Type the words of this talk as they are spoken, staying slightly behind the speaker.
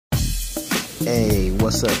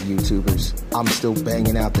What's up, YouTubers? I'm still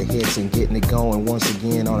banging out the hits and getting it going once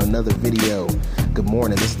again on another video. Good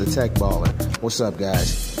morning, this is the Tech Baller. What's up,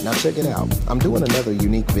 guys? Now check it out. I'm doing another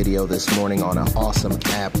unique video this morning on an awesome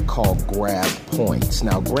app called Grab Points.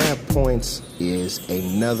 Now, Grab Points is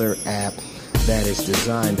another app that is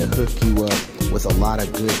designed to hook you up with a lot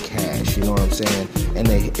of good cash, you know what I'm saying? And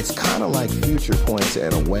it's kind of like Future Points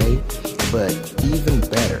in a way, but even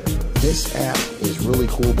better. This app is really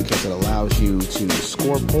cool because it allows you to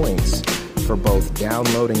score points for both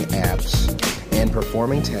downloading apps and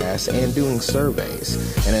performing tasks and doing surveys.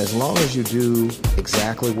 And as long as you do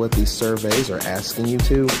exactly what these surveys are asking you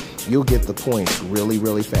to, you'll get the points really,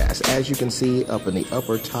 really fast. As you can see up in the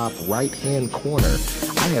upper top right-hand corner,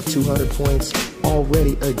 I have 200 points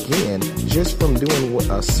already again just from doing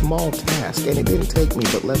a small task, and it didn't take me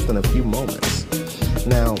but less than a few moments.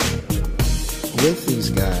 Now, with these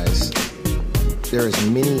guys, there's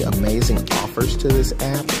many amazing offers to this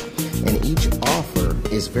app, and each offer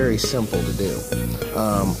is very simple to do.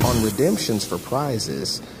 On redemptions for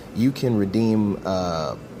prizes, you can redeem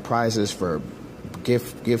prizes for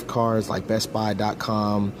gift cards like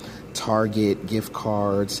BestBuy.com, Target gift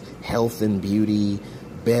cards, Health and Beauty,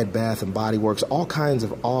 Bed Bath & Body Works, all kinds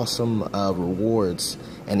of awesome rewards,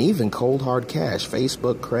 and even cold hard cash,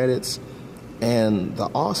 Facebook credits. And the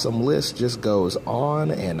awesome list just goes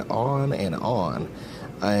on and on and on.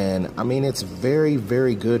 And I mean, it's very,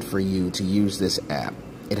 very good for you to use this app.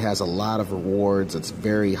 It has a lot of rewards. It's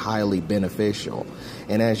very highly beneficial.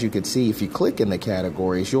 And as you can see, if you click in the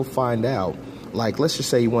categories, you'll find out, like, let's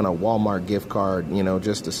just say you want a Walmart gift card, you know,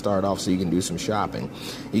 just to start off so you can do some shopping.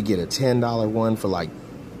 You get a $10 one for like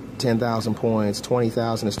 10,000 points,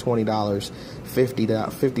 20,000 is $20,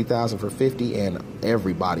 50,000 for 50, and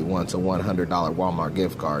everybody wants a $100 Walmart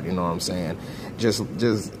gift card, you know what I'm saying? Just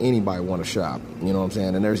anybody want to shop, you know what I'm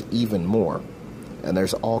saying? And there's even more. And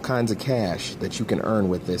there's all kinds of cash that you can earn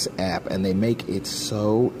with this app, and they make it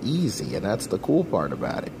so easy, and that's the cool part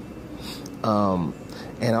about it.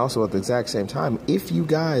 And also at the exact same time, if you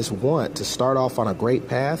guys want to start off on a great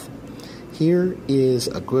path, here is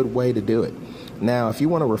a good way to do it. Now, if you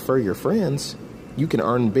want to refer your friends, you can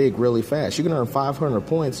earn big really fast. You can earn 500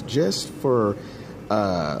 points just for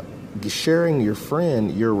sharing your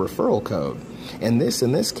friend your referral code. And this,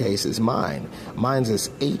 in this case, is mine. Mine's is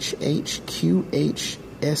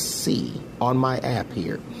HHQHSC on my app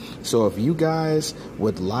here. So if you guys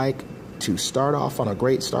would like to start off on a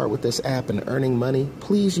great start with this app and earning money,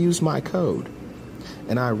 please use my code.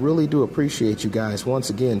 And I really do appreciate you guys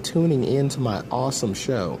once again tuning in to my awesome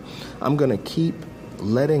show. I'm going to keep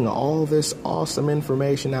letting all this awesome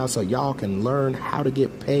information out so y'all can learn how to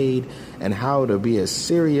get paid and how to be a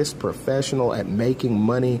serious professional at making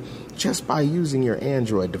money just by using your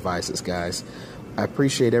Android devices, guys. I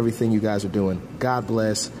appreciate everything you guys are doing. God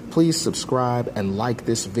bless. Please subscribe and like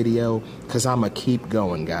this video because I'm going to keep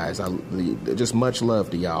going, guys. Just much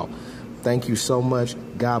love to y'all. Thank you so much.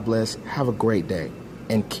 God bless. Have a great day.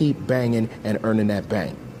 And keep banging and earning that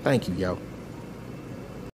bank. Thank you, yo.